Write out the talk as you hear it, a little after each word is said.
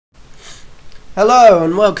Hello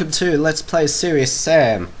and welcome to Let's Play Serious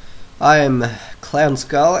Sam. I am Clown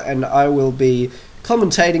Skull and I will be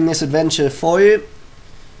commentating this adventure for you,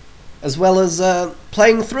 as well as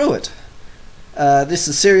playing through it. This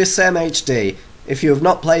is Serious Sam HD. If you have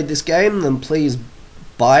not played this game, then please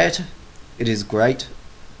buy it. It is great.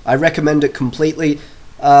 I recommend it completely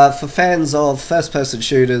for fans of first-person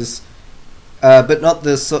shooters, but not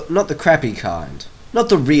the crappy kind, not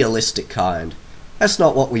the realistic kind. That's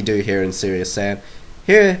not what we do here in Serious Sam.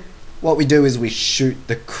 Here, what we do is we shoot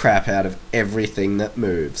the crap out of everything that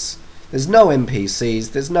moves. There's no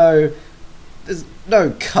NPCs, there's no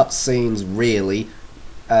cutscenes really.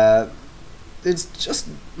 There's just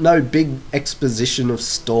no big exposition of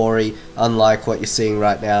story, unlike what you're seeing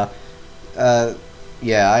right now.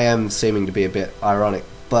 Yeah, I am seeming to be a bit ironic,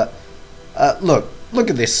 but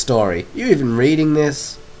look at this story. You even reading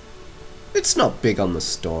this? It's not big on the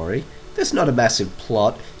story. There's not a massive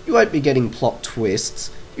plot. You won't be getting plot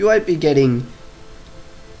twists. You won't be getting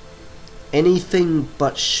anything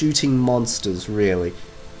but shooting monsters, really.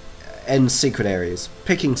 And secret areas.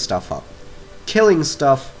 Picking stuff up. Killing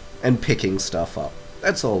stuff and picking stuff up.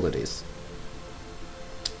 That's all it is.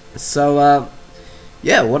 So,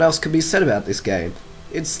 yeah, what else could be said about this game?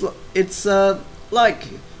 It's like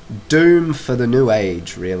Doom for the new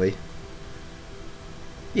age, really.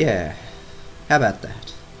 Yeah, how about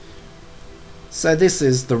that? So this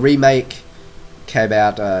is the remake, came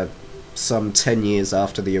out some 10 years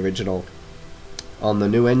after the original, on the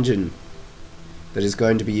new engine that is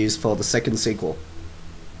going to be used for the second sequel,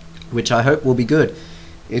 which I hope will be good.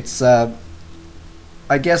 It's, I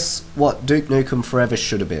guess, what Duke Nukem Forever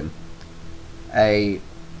should have been. A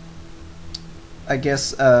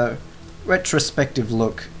retrospective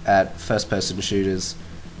look at first-person shooters,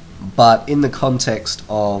 but in the context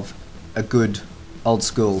of a good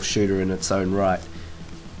old-school shooter in its own right.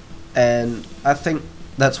 And I think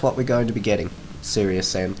that's what we're going to be getting. Serious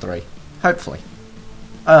Sam 3. Hopefully.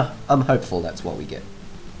 I'm hopeful that's what we get.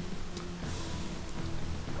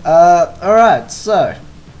 Alright, so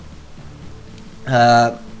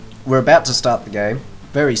we're about to start the game.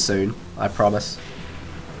 Very soon, I promise.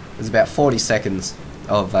 There's about 40 seconds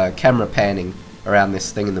of camera panning around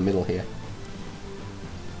this thing in the middle here.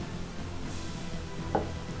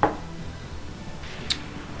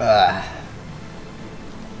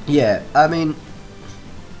 Yeah, I mean,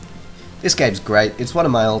 this game's great. It's one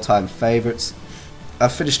of my all-time favorites.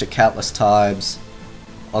 I've finished it countless times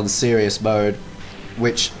on serious mode,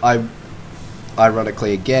 which I,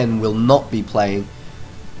 ironically again, will not be playing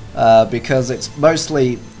because it's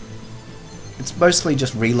mostly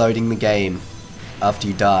just reloading the game after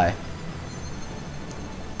you die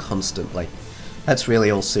constantly. That's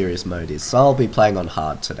really all serious mode is. So I'll be playing on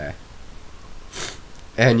hard today.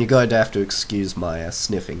 And you're going to have to excuse my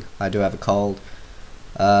sniffing. I do have a cold.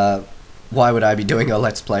 Why would I be doing a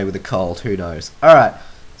Let's Play with a cold? Who knows? Alright,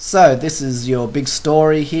 so this is your big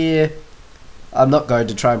story here. I'm not going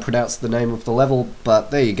to try and pronounce the name of the level,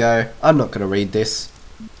 but there you go. I'm not going to read this.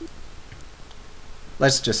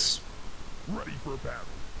 Let's just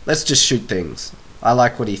shoot things. I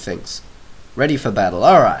like what he thinks. Ready for battle.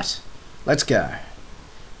 Alright, let's go.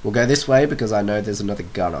 We'll go this way because I know there's another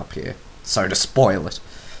gun up here. So to spoil it.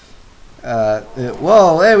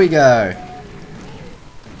 Whoa, there we go.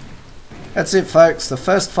 That's it, folks. The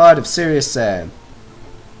first fight of Serious Sam.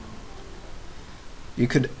 You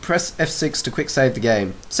could press F6 to quick save the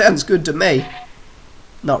game. Sounds good to me.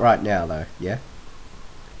 Not right now, though, yeah?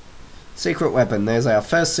 Secret weapon. There's our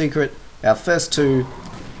first secret. Our first two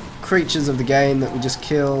creatures of the game that we just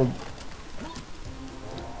killed.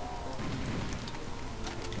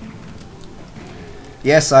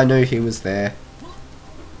 Yes, I knew he was there.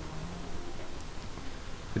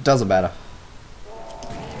 It doesn't matter.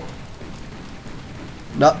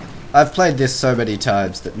 I've played this so many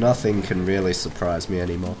times that nothing can really surprise me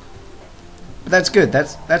anymore. But that's good.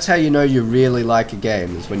 That's how you know you really like a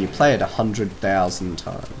game, is when you play it 100,000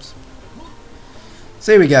 times.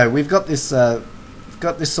 So here we go. We've got this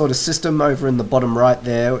sort of system over in the bottom right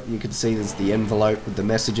there. You can see there's the envelope with the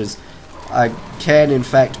messages. I can in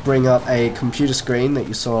fact bring up a computer screen that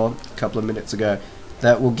you saw a couple of minutes ago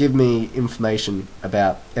that will give me information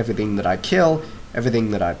about everything that I kill,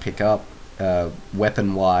 everything that I pick up,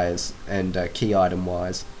 weapon wise and key item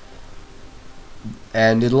wise.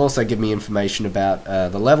 And it'll also give me information about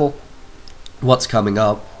the level, what's coming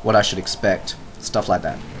up, what I should expect, stuff like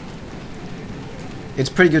that. It's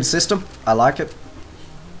a pretty good system. I like it.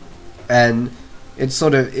 And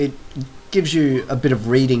it gives you a bit of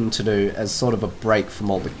reading to do as sort of a break from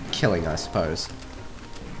all the killing, I suppose.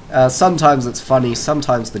 Sometimes it's funny,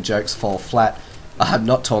 sometimes the jokes fall flat. I'm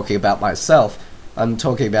not talking about myself, I'm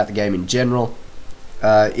talking about the game in general.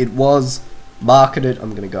 It was marketed...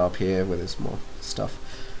 I'm going to go up here where there's more stuff.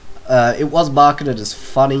 It was marketed as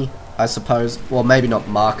funny, I suppose. Well, maybe not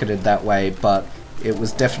marketed that way, but it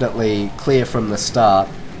was definitely clear from the start.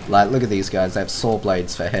 Like, look at these guys, they have saw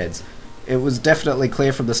blades for heads. It was definitely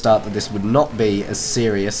clear from the start that this would not be as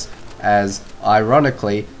serious as,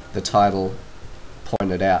 ironically, the title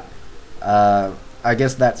pointed out. I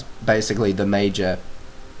guess that's basically the major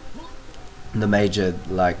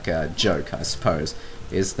like joke, I suppose,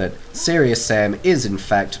 is that Serious Sam is in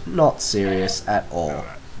fact not serious at all.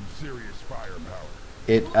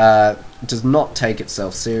 It does not take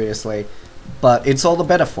itself seriously, but it's all the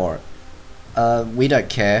better for it. We don't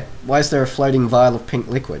care. Why is there a floating vial of pink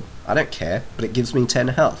liquid? I don't care, but it gives me 10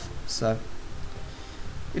 health, so...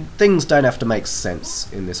 things don't have to make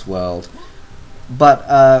sense in this world.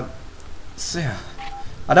 But, so,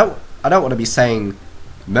 I don't want to be saying,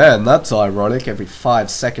 man, that's ironic every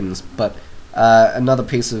 5 seconds, but another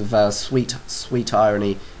piece of sweet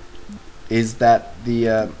irony is that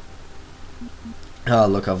the... oh,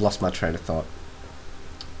 look, I've lost my train of thought.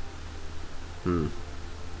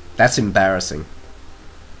 That's embarrassing.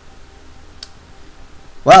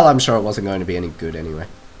 Well, I'm sure it wasn't going to be any good anyway.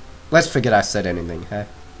 Let's forget I said anything, hey?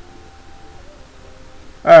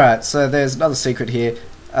 Alright, so there's another secret here.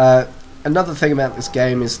 Another thing about this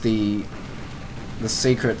game is the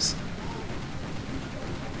secrets.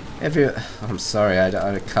 I'm sorry,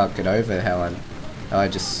 I can't get over how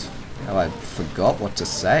I forgot what to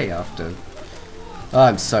say after. Oh,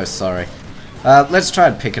 I'm so sorry. Let's try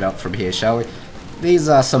and pick it up from here, shall we? These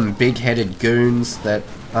are some big-headed goons that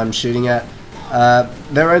I'm shooting at.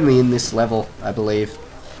 They're only in this level, I believe.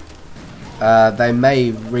 They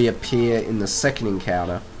may reappear in the second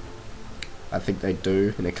encounter. I think they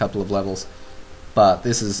do in a couple of levels. But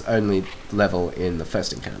this is only level in the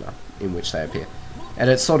first encounter in which they appear. And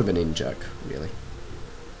it's sort of an in-joke, really.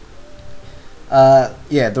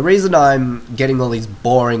 Yeah, the reason I'm getting all these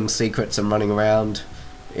boring secrets and running around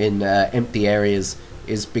in empty areas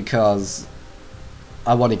is because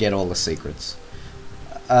I want to get all the secrets.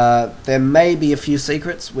 There may be a few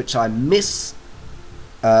secrets which I miss,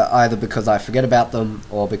 either because I forget about them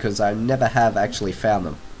or because I never have actually found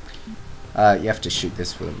them. You have to shoot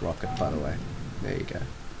this with a rocket, by the way. There you go.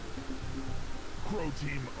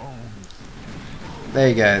 There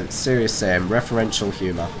you go, Serious Sam, referential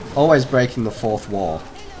humour. Always breaking the fourth wall.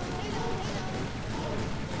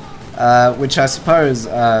 Which I suppose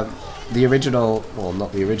the original, well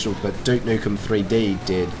not the original, but Duke Nukem 3D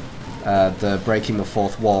did the breaking the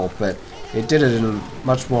fourth wall, but it did it in a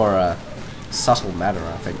much more subtle manner,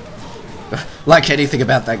 I think. Like anything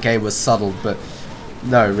about that game was subtle, but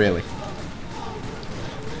no, really.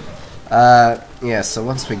 Yeah, so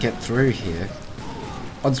once we get through here,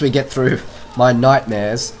 once we get through my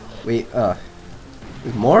nightmares, there's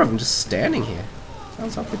more of them just standing here.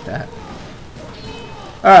 What's up with that?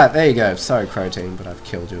 Alright, there you go. Sorry, Crow Team, but I've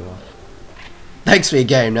killed you all. Thanks for your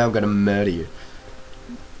game, now I'm gonna murder you.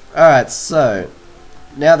 Alright, so,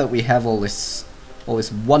 now that we have all this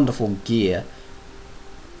wonderful gear,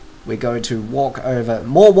 we're going to walk over...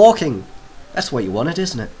 More walking! That's what you wanted,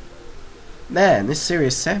 isn't it? Man, this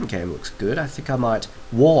Serious Sam game looks good. I think I might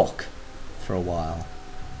walk for a while.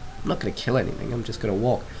 I'm not going to kill anything, I'm just going to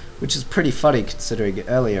walk. Which is pretty funny considering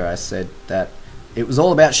earlier I said that it was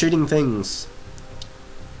all about shooting things.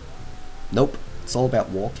 Nope, it's all about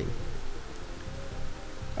walking.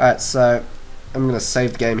 Alright, so I'm going to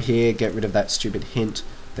save the game here, get rid of that stupid hint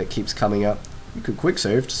that keeps coming up. You could quick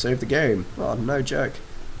save to save the game. Oh, no joke.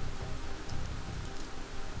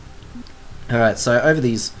 Alright, so over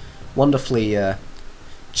these wonderfully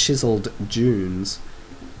chiseled dunes,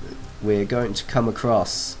 we're going to come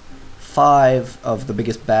across 5 of the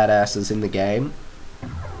biggest badasses in the game.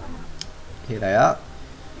 Here they are.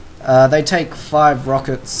 They take 5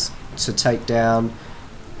 rockets to take down.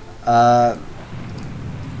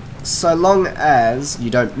 So long as you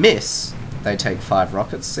don't miss, they take 5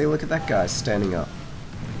 rockets. See, look at that guy standing up.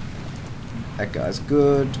 That guy's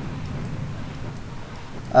good.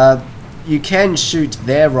 You can shoot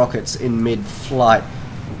their rockets in mid-flight,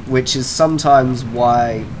 which is sometimes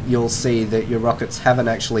why you'll see that your rockets haven't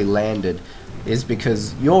actually landed, is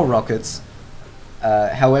because your rockets,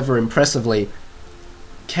 however impressively,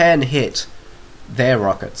 can hit their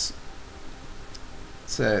rockets.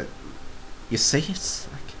 So, you see, it's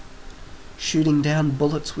like shooting down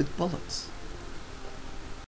bullets with bullets.